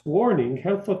black box warning,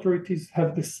 health authorities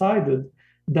have decided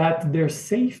that their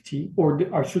safety, or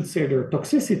I should say their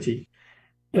toxicity,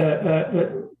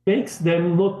 makes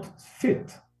them not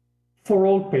fit for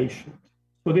all patients.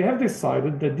 So they have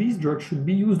decided that these drugs should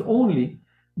be used only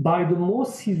by the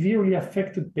most severely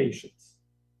affected patients.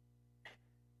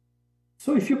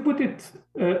 So if you put it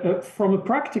from a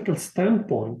practical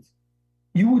standpoint,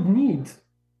 you would need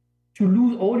to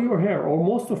lose all your hair or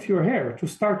most of your hair to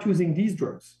start using these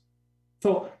drugs.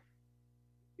 So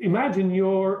imagine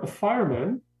you're a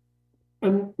fireman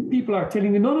and people are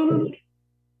telling you, no,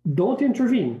 don't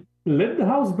intervene. Let the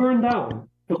house burn down.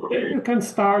 And then you can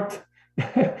start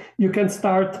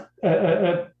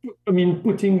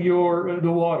putting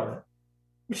the water,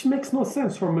 which makes no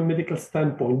sense from a medical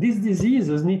standpoint. These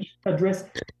diseases need to be addressed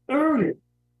early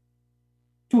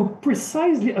to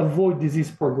precisely avoid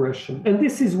disease progression. And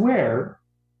this is where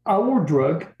our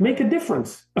drug make a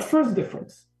difference, a first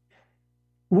difference.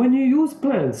 When you use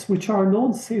plants which are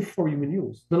known safe for human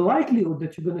use, the likelihood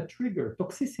that you're going to trigger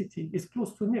toxicity is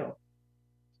close to nil.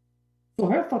 So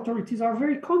health authorities are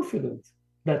very confident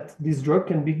that this drug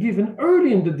can be given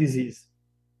early in the disease.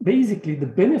 Basically, the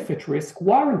benefit risk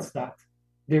warrants that.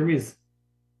 There is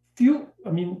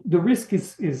the risk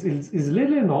is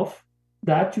little enough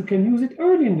that you can use it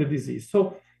early in the disease.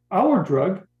 So our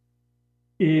drug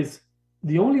is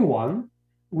the only one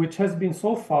which has been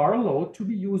so far allowed to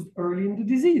be used early in the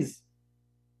disease,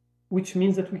 which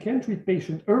means that we can treat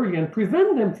patients early and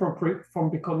prevent them from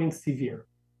becoming severe.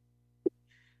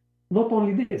 Not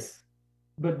only this,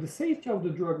 but the safety of the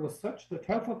drug was such that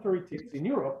health authorities in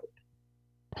Europe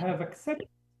have accepted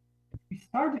we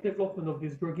started development of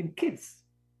this drug in kids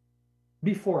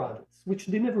before adults, which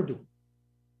they never do.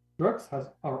 Drugs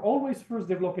are always first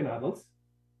developed in adults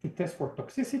to test for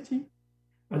toxicity.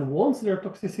 And once their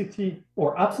toxicity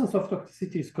or absence of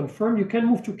toxicity is confirmed, you can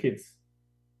move to kids.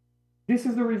 This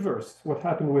is the reverse, what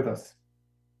happened with us.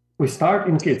 We start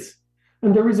in kids,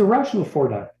 and there is a rationale for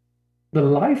that. The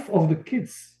life of the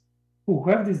kids who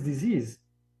have this disease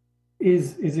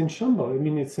is in shambles. I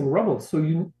mean, it's in rubble.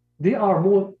 So they are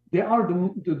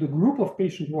the group of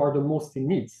patients who are the most in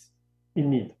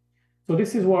need. So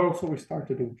this is why also we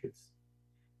started in kids.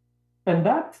 And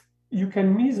that you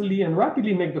can easily and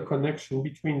rapidly make the connection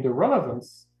between the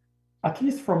relevance, at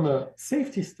least from a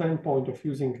safety standpoint of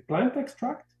using plant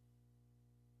extract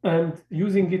and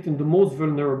using it in the most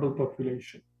vulnerable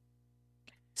population.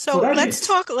 So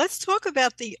let's talk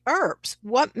about the herbs.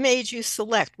 What made you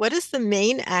select? What is the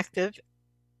main active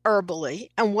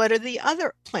herbally, and what are the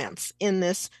other plants in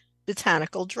this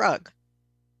botanical drug?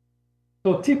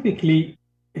 So typically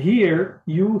here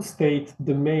you state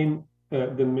the main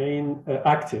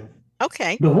active.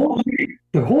 Okay.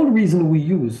 The whole reason we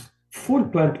use full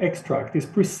plant extract is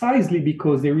precisely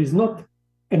because there is not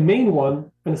a main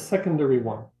one and a secondary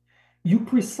one. You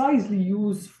precisely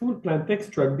use full plant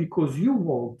extract because you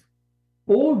want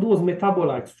all those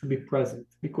metabolites to be present,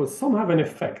 because some have an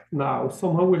effect now,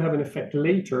 some will have an effect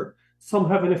later, some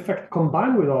have an effect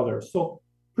combined with others. So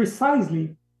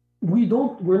precisely, we're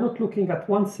not looking at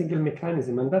one single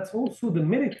mechanism, and that's also the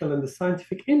medical and the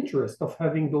scientific interest of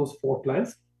having those four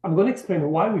plants. I'm going to explain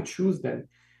why we choose them.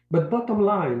 But bottom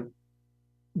line,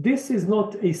 this is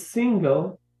not a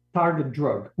single target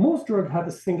drug. Most drugs have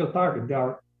a single target. They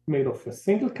are made of a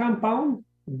single compound,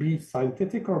 be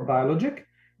synthetic or biologic,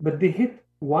 but they hit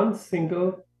one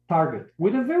single target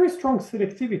with a very strong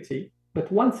selectivity, but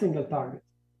one single target.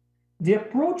 The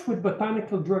approach with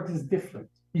botanical drugs is different.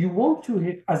 You want to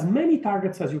hit as many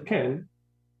targets as you can,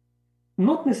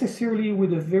 not necessarily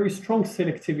with a very strong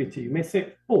selectivity. You may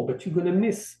say, oh, but you're going to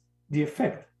miss the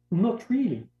effect. Not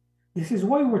really. This is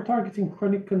why we're targeting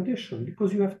chronic condition,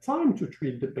 because you have time to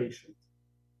treat the patient.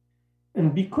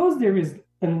 And because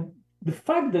and the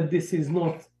fact that this is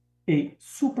not a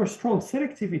super strong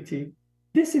selectivity,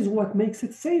 this is what makes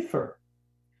it safer.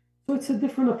 So it's a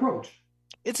different approach.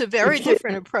 It's a very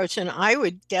different approach, and I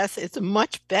would guess it's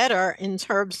much better in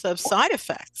terms of side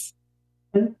effects.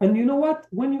 And you know what?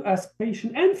 When you ask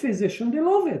patient and physician, they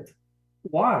love it.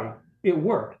 Why? It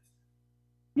worked.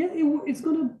 Yeah, it's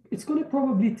gonna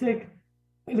probably take,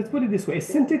 let's put it this way, a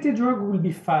synthetic drug will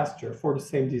be faster for the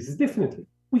same disease, definitely.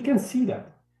 We can see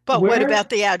that. But what about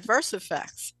the adverse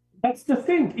effects? That's the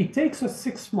thing. It takes us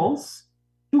 6 months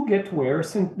to get where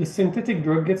the synthetic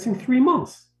drug gets in 3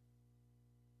 months.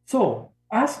 So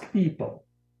ask people,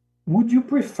 would you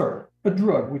prefer a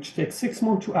drug which takes 6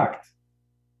 months to act,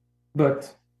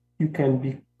 but you can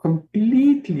be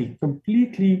completely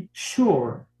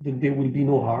sure that there will be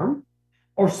no harm,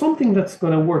 or something that's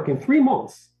going to work in 3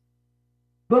 months,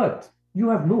 but you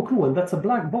have no clue, and that's a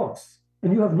black box,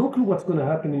 and you have no clue what's going to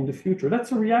happen in the future?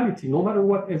 That's a reality, no matter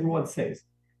what everyone says.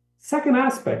 Second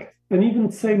aspect, and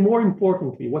even say more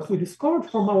importantly, what we discovered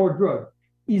from our drug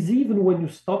is even when you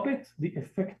stop it, the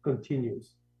effect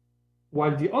continues.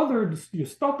 While the other, you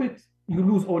stop it, you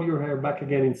lose all your hair back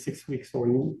again in 6 weeks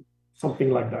or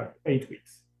something like that, 8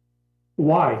 weeks.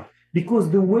 Why?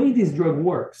 Because the way this drug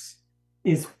works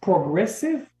is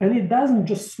progressive, and it doesn't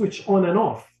just switch on and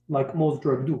off like most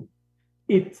drugs do.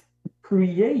 It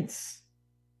creates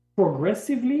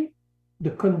progressively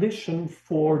the condition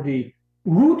for the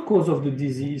root cause of the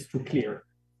disease to clear.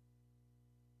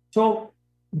 So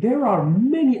there are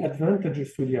many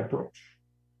advantages to the approach.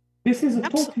 This is a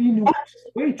totally new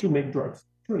way to make drugs.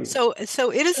 Really. So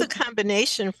it is a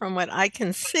combination, from what I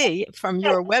can see from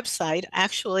your website,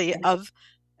 actually, of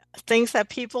things that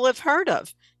people have heard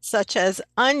of, such as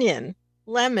onion,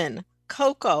 lemon,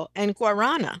 cocoa, and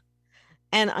guarana.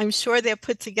 And I'm sure they're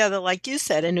put together, like you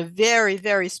said, in a very,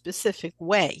 very specific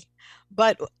way.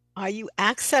 But are you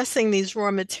accessing these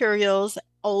raw materials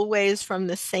always from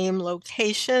the same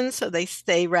location, so they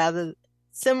stay rather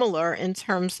similar in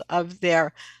terms of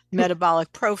their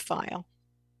metabolic profile?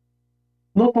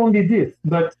 Not only this,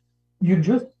 but you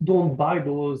just don't buy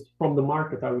those from the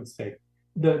market, I would say.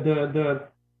 The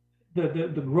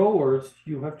growers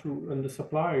you have to, and the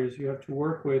suppliers you have to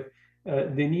work with,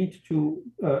 they need to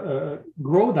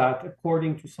grow that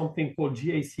according to something called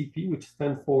GACP, which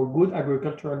stands for Good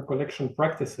Agriculture and Collection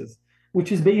Practices,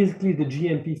 which is basically the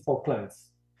GMP for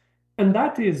plants. And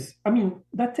that is,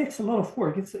 that takes a lot of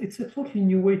work. It's a totally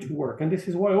new way to work. And this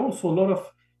is why also a lot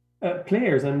of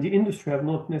players and the industry have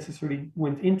not necessarily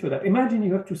went into that. Imagine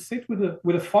you have to sit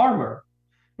with a farmer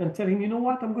and tell him, you know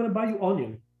what, I'm going to buy you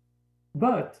onion,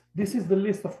 but this is the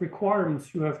list of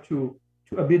requirements you have to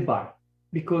abide by,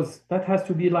 because that has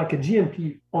to be like a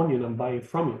GMP onion I'm buying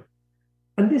from you.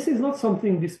 And this is not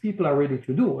something these people are ready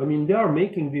to do. They are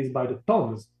making these by the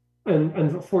tons,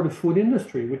 and for the food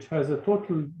industry, which has a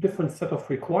total different set of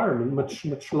requirements,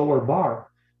 much lower bar.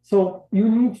 So you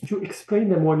need to explain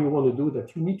them when you want to do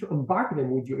that. You need to embark them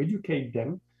with you, educate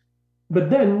them, but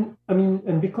then,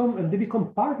 they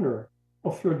become partner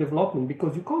of your development,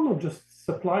 because you cannot just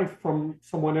supply from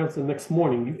someone else the next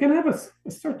morning. You can have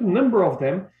a certain number of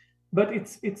them, but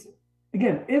it's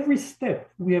again, every step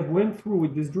we have went through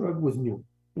with this drug was new.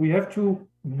 We have to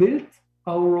build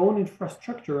our own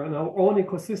infrastructure and our own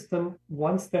ecosystem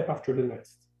one step after the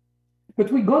next.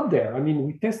 But we got there.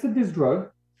 We tested this drug.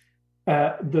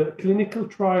 The clinical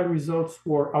trial results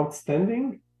were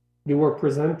outstanding. They were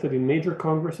presented in major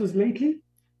congresses lately,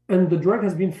 and the drug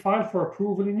has been filed for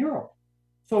approval in Europe.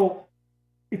 So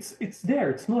it's there.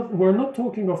 It's not. We're not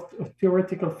talking of a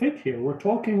theoretical thing here. We're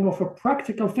talking of a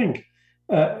practical thing.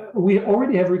 We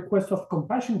already have requests of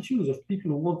compassionate use of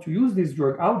people who want to use this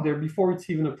drug out there before it's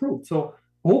even approved. So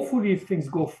hopefully, if things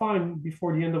go fine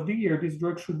before the end of the year, this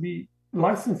drug should be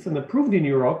licensed and approved in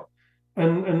Europe,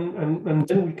 and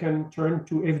then we can turn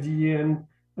to FDA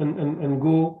and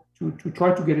go to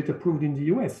try to get it approved in the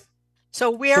US. So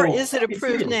where is it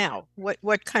approved now?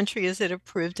 What country is it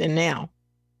approved in now?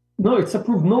 No, it's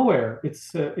approved nowhere.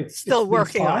 It's still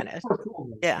working on it.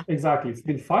 Yeah, exactly. It's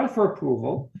been filed for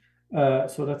approval.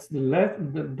 So that's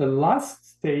the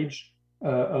last stage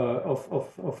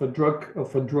of a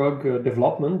drug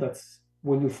development. That's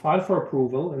when you file for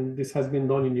approval, and this has been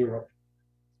done in Europe.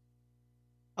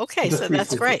 Okay, so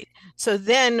that's great. So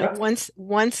then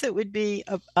once it would be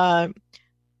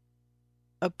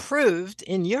approved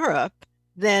in Europe,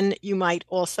 then you might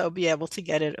also be able to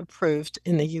get it approved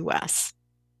in the US.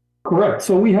 Correct.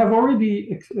 So we have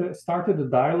already started a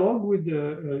dialogue with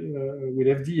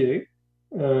FDA.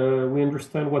 We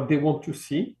understand what they want to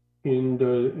see in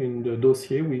the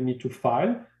dossier we need to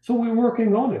file. So we're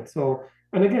working on it. So,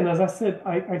 and again, as I said,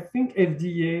 I think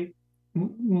FDA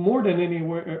more than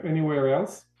anywhere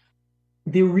else,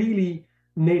 they really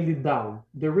nailed it down.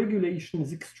 The regulation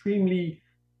is extremely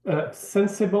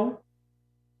sensible.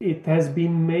 It has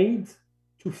been made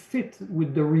to fit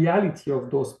with the reality of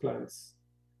those plants.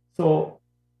 So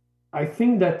I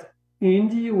think that in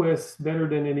the US, better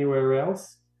than anywhere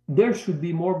else, there should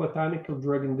be more botanical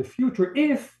drug in the future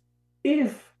if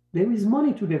there is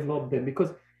money to develop them.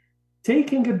 Because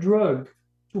taking a drug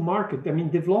to market, I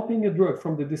mean, developing a drug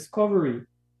from the discovery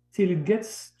till it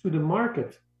gets to the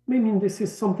market, I mean, this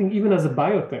is something, even as a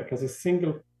biotech, as a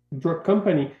single drug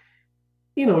company,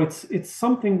 you know, it's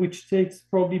something which takes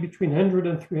probably between $100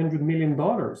 and $300 million.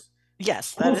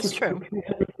 Yes, that is true.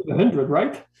 100,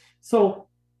 right? So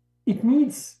it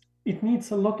needs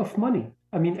a lot of money.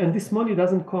 I mean, and this money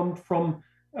doesn't come from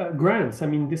grants. I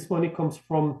mean, this money comes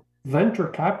from venture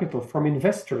capital, from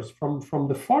investors, from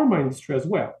the pharma industry as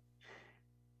well.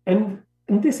 And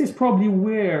this is probably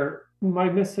where my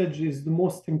message is the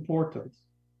most important.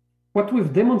 What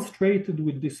we've demonstrated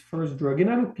with this first drug in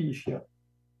alopecia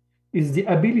is the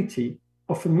ability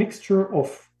of a mixture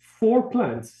of 4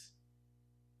 plants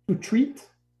to treat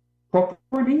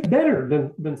properly, better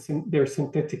than their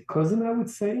synthetic cousin, I would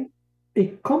say, a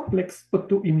complex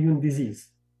autoimmune disease.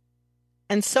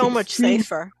 And so much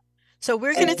safer. So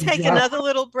we're going to take another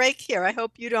little break here. I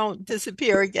hope you don't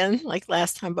disappear again like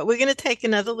last time, but we're going to take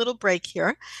another little break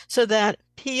here so that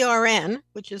PRN,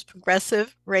 which is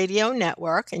Progressive Radio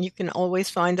Network, and you can always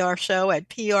find our show at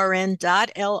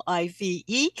prn.live,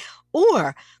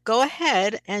 or go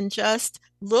ahead and just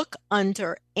look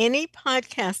under any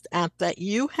podcast app that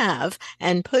you have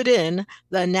and put in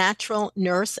The Natural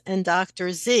Nurse and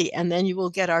Dr. Z, and then you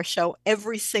will get our show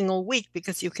every single week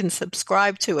because you can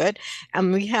subscribe to it.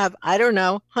 And we have, I don't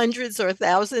know, hundreds or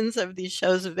thousands of these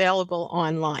shows available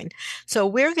online. So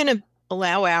we're going to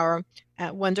allow our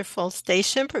wonderful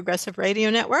station, Progressive Radio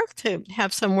Network, to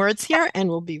have some words here, and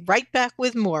we'll be right back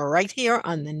with more right here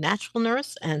on The Natural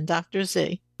Nurse and Dr.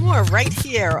 Z. More right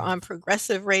here on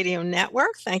Progressive Radio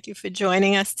Network. Thank you for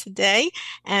joining us today.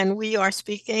 And we are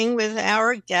speaking with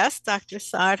our guest, Dr.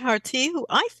 Saad Harti, who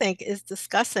I think is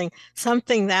discussing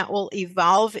something that will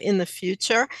evolve in the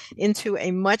future into a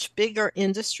much bigger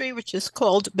industry, which is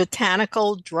called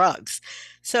botanical drugs.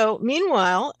 So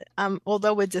meanwhile,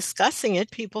 although we're discussing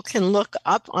it, people can look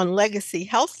up on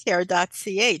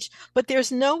legacyhealthcare.ch, but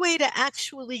there's no way to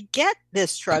actually get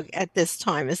this drug at this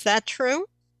time. Is that true?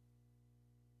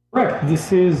 Correct.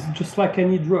 This is just like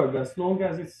any drug. As long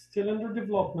as it's still under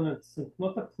development, it's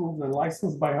not approved and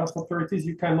licensed by health authorities,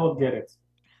 you cannot get it.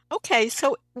 Okay,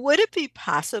 so would it be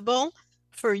possible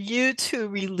for you to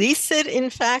release it, in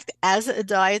fact, as a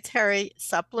dietary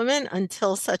supplement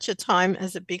until such a time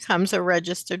as it becomes a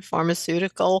registered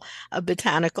pharmaceutical, a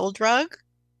botanical drug?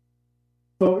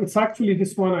 So it's actually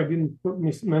this one, I didn't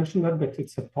mention that, but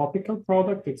it's a topical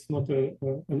product. It's not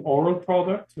an oral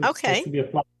product. It's supposed to be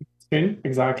applied to the skin,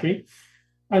 exactly.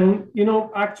 And, you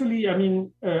know, actually, I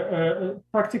mean,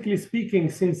 practically speaking,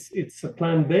 since it's a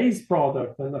plant-based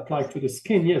product and applied to the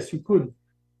skin, yes, you could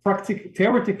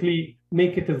theoretically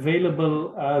make it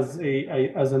available as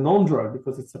a non-drug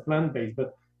because it's a plant-based.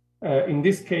 But in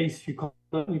this case, you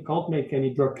can't make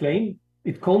any drug claim.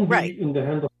 It can't be in the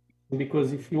hand of,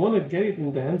 because if you want to get it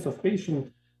in the hands of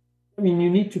patient, I mean,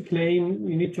 you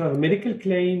need to have a medical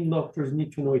claim, doctors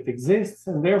need to know it exists,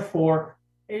 and therefore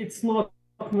it's not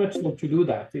much to do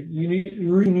that. You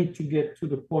really need to get to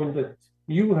the point that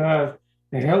you have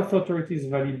the health authorities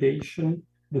validation,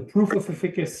 the proof of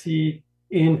efficacy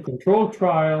in control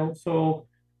trial. So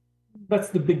that's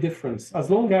the big difference. As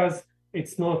long as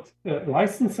it's not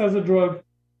licensed as a drug,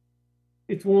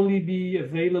 it will only be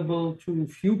available to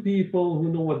few people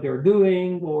who know what they're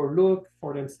doing or look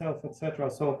for themselves, etc.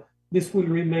 So this will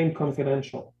remain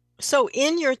confidential. So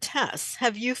in your tests,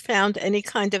 have you found any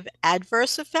kind of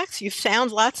adverse effects? You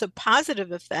found lots of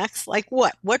positive effects. Like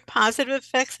what? What positive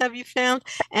effects have you found?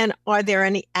 And are there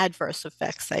any adverse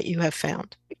effects that you have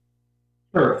found?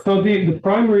 Sure. So the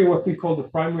primary, what we call the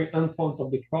primary endpoint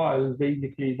of the trial is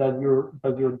basically that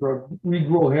your drug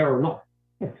regrow hair or not.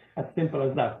 As simple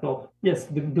as that. So yes,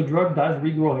 the drug does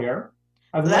regrow hair.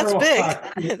 As a That's matter of big.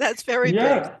 fact, That's very big.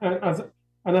 yeah,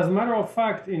 and as a matter of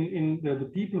fact, in the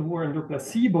people who were under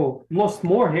placebo lost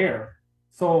more hair.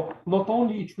 So not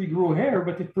only it regrew hair,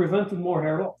 but it prevented more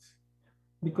hair loss.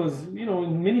 Because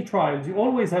in many trials, you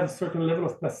always have a certain level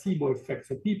of placebo effect.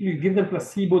 So people, you give them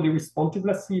placebo, they respond to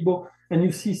placebo, and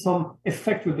you see some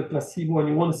effect with the placebo, and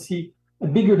you want to see a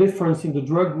bigger difference in the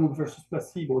drug group versus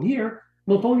placebo. Here,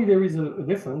 not only there is a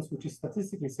difference, which is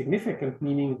statistically significant,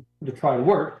 meaning the trial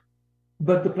worked,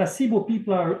 but the placebo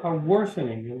people are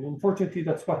worsening. And unfortunately,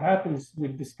 that's what happens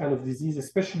with this kind of disease,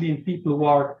 especially in people who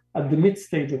are at the mid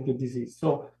stage of the disease.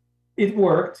 So it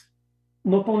worked.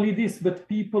 Not only this, but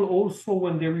people also,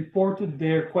 when they reported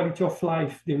their quality of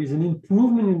life, there is an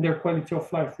improvement in their quality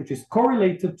of life, which is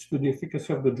correlated to the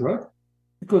efficacy of the drug.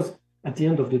 Because at the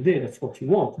end of the day, that's what you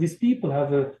want. These people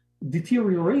have a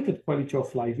deteriorated quality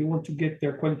of life. You want to get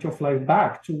their quality of life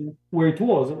back to where it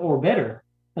was or better.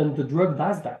 And the drug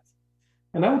does that.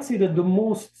 And I would say that the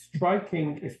most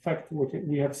striking effect what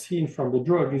we have seen from the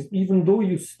drug is even though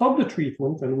you stop the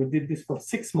treatment, and we did this for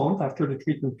 6 months after the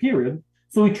treatment period,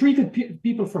 so we treated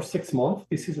people for 6 months.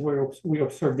 This is where we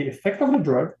observed the effect of the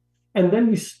drug. And then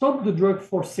we stopped the drug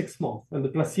for 6 months and the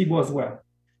placebo as well.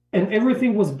 And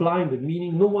everything was blinded,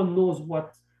 meaning no one knows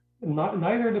what,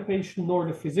 neither the patient nor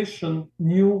the physician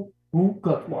knew who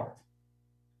got what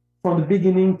from the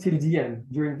beginning till the end,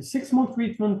 during the 6-month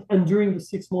treatment and during the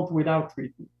 6 months without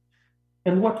treatment.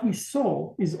 And what we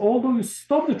saw is although you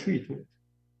stop the treatment,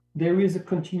 there is a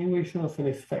continuation of an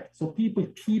effect. So people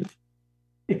keep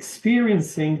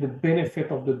experiencing the benefit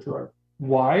of the drug.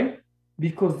 Why?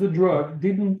 Because the drug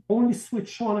didn't only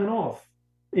switch on and off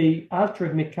a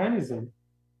altered mechanism.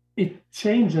 It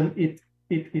changed and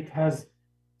it has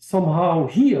somehow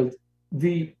healed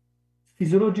the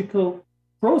physiological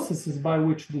processes by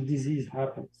which the disease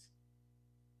happens.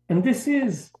 And this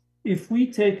is, if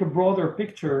we take a broader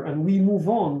picture and we move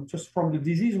on just from the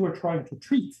disease we're trying to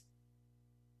treat,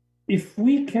 if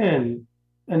we can,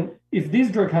 and if this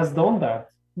drug has done that,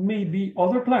 maybe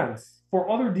other plants for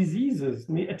other diseases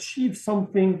may achieve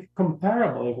something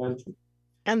comparable eventually.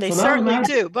 And they certainly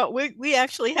do, but we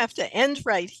actually have to end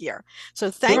right here.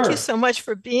 So thank you so much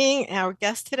for being our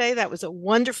guest today. That was a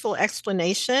wonderful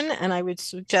explanation. And I would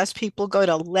suggest people go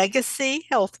to Legacy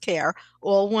Healthcare,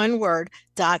 all one word,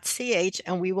 .ch,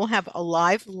 and we will have a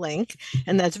live link.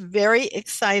 And that's very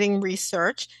exciting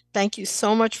research. Thank you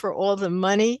so much for all the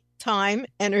money, time,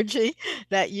 energy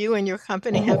that you and your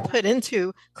company have put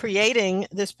into creating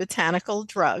this botanical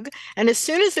drug. And as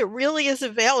soon as it really is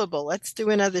available, let's do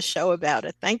another show about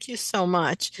it. Thank you so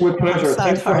much. With pleasure.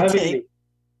 Thanks for having me.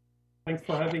 Thanks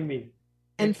for having me.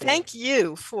 And thank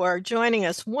you for joining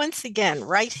us once again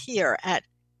right here at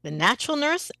The Natural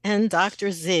Nurse and Dr.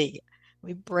 Z.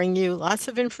 We bring you lots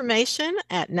of information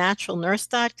at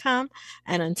naturalnurse.com.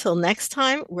 And until next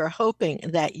time, we're hoping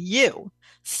that you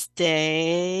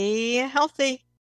stay healthy.